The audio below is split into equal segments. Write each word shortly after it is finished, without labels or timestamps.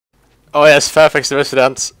Oh yes, Fairfax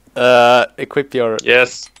residents. Equip your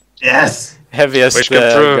Yes. Yes. heaviest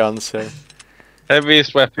guns here.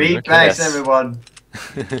 Heaviest weapon. Beanbags, Yes. everyone.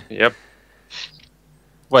 Yep.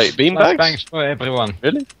 Wait, beanbags? Thanks for everyone.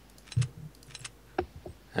 Really?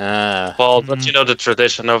 Paul, don't you know the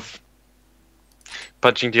tradition of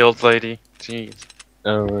punching the old lady? Jeez.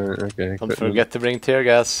 Oh, okay. Don't forget to bring tear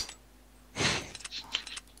gas.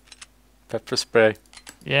 Pepper spray.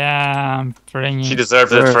 Yeah, I'm bringing. She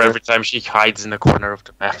deserves it for every time she hides in the corner of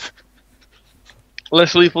the map.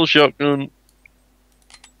 Less lethal shotgun.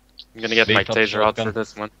 I'm gonna get my Lethal taser out shotgun. for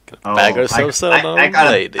this one. Oh, Bag herself so I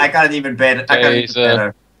got it even better. I got it even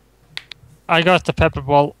better. I got the pepper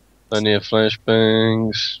ball. Plenty of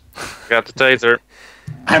flashbangs. Got the taser.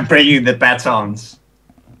 I'm bringing the batons.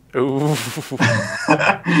 Ooh.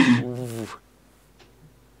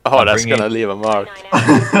 Oh, that's gonna leave a mark.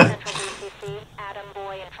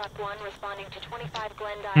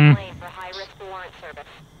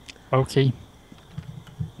 Okay.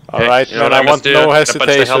 Alright, you know man, what I want do? no Punch the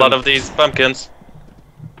hesitation. hell out of these pumpkins.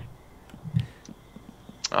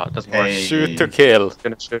 Oh, it doesn't work. Hey. Shoot to kill.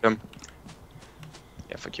 Gonna shoot him.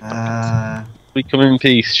 Yeah, fuck you, pumpkins. We come in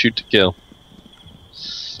peace, shoot to kill.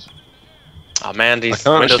 Oh man, these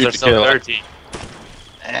can't windows shoot are to so kill. dirty.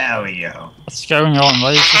 There we go. What's going on?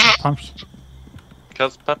 Why is this a pumpkin?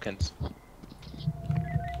 Because pumpkins.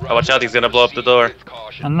 Oh, watch out, he's gonna blow up the door.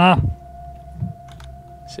 And now.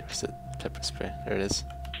 See, it's a pepper spray. There it is.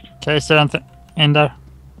 Okay, is there anything in there?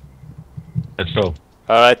 Let's go.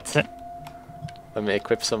 Alright. Okay. Let me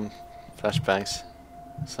equip some flashbangs.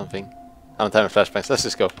 Something. I don't have any flashbangs. Let's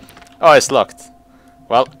just go. Oh, it's locked.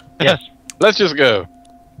 Well, Yes. Let's just go.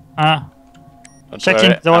 don't Checking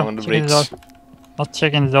worry, the door. I'm on the Checking the bridge. door. Not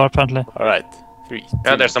checking the door apparently. Alright. 3.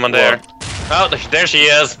 Oh, there's someone there. Oh, there she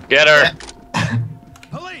is. Get her.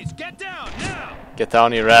 Police, get down now! Get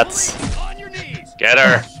down, you rats. Police, on your knees! Get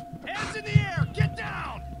her. Hands in the air, get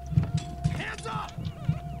down! Hands up!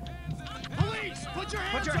 Police, put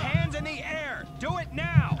your hands in the air! Do it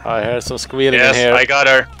now! I heard some squealing Yes, in here. I got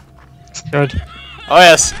her. Good. Oh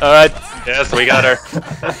yes, alright. Yes, we got her.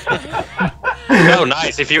 Oh,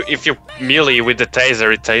 nice. If you melee with the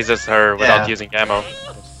taser, it tasers her without using ammo.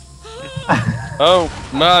 Oh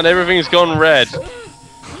man, everything's gone red.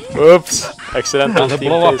 Oops. Accidental To team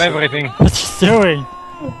blow up taser. everything. What's he doing?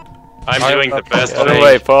 I'm doing the best Get thing.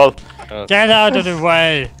 away, Paul. Get out of the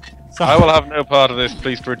way! I will have no part of this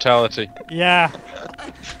police brutality. Yeah.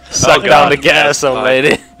 Suck God, down the yes, gas, old fine.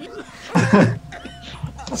 lady.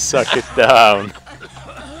 Suck it down.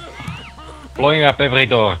 Blowing up every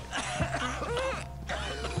door.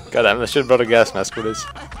 God damn, I should have brought a gas mask for this.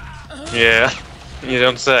 Yeah, you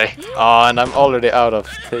don't say. Oh, and I'm already out of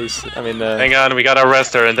taste. I mean, Hang on, we gotta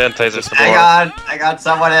arrest her and then taser some Hang more. on, I got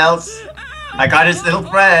someone else. I got his little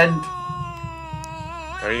friend.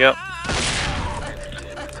 There you go.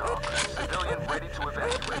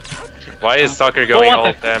 Why is soccer going what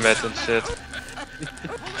all the- damage and shit?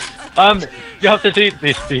 You have to treat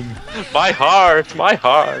this thing. My heart, my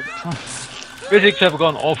heart. Physics have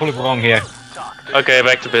gone awfully wrong here. Okay,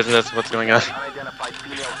 back to business. What's going on?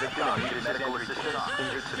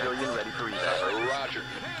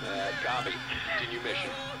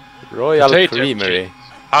 Royal Potato Creamery.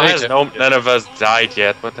 How has none of us died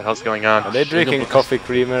yet? What the hell's going on? Are they drinking coffee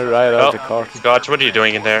creamer right out of the carton? Scotch, what are you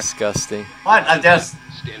doing in there? Disgusting. What? I'm just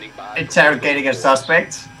interrogating a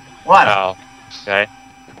suspect. What? Oh, okay.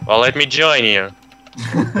 Well, let me join you.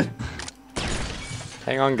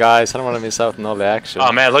 Hang on, guys. I don't want to miss out on all the action.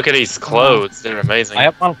 Oh man, look at these clothes. They're amazing. I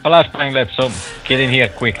have one flashbang left, so get in here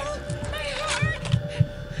quick.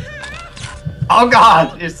 Oh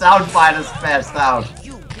god, your soundbite is passed out.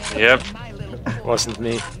 Yep. Wasn't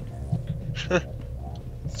me.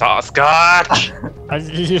 Scotch!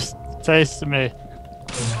 You just tasted me.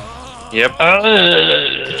 Yep.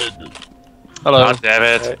 Hello. God damn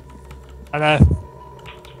it. Hello.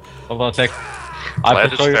 Hold on a sec.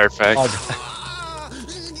 Glad it's Fairfax.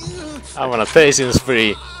 I want a patience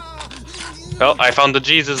free. Well, I found the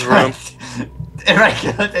Jesus room.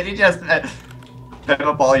 Did you just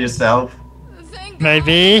pepper ball yourself?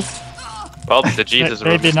 Maybe. Well, the Jesus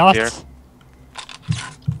room Maybe is not. here.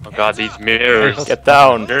 Oh god, these mirrors. Get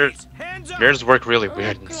down. Mirrors work really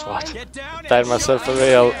weird in SWAT. Tied myself a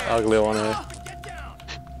real ugly one here.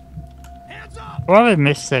 What are we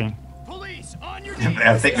missing?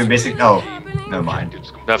 I think we're missing. Oh, never mind.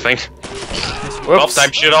 Nothing. Well, Whoops. time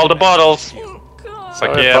to shoot all the bottles. Fuck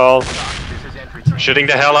Sorry, yeah. Paul. Shooting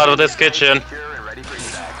the hell out of this kitchen.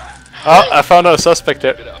 Oh, I found a suspect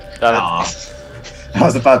there. Damn it. Aw. I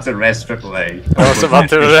was about to arrest AAA. I was about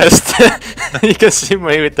to arrest. You can see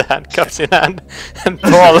me with the handcuffs in hand, and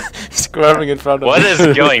Paul is squirming in front of What me.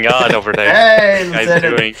 is going on over there? Hey, What are you guys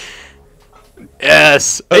Lieutenant. doing?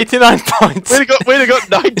 Yes! 89 points! We'd have got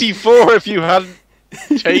 94 if you hadn't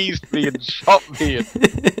tased me and shot me.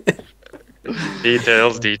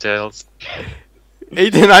 Details.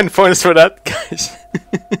 89 points for that, guys.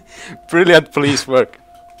 Brilliant police work.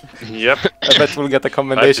 Yep. I bet we'll get a I have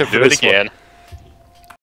commendation to for do it this one. again.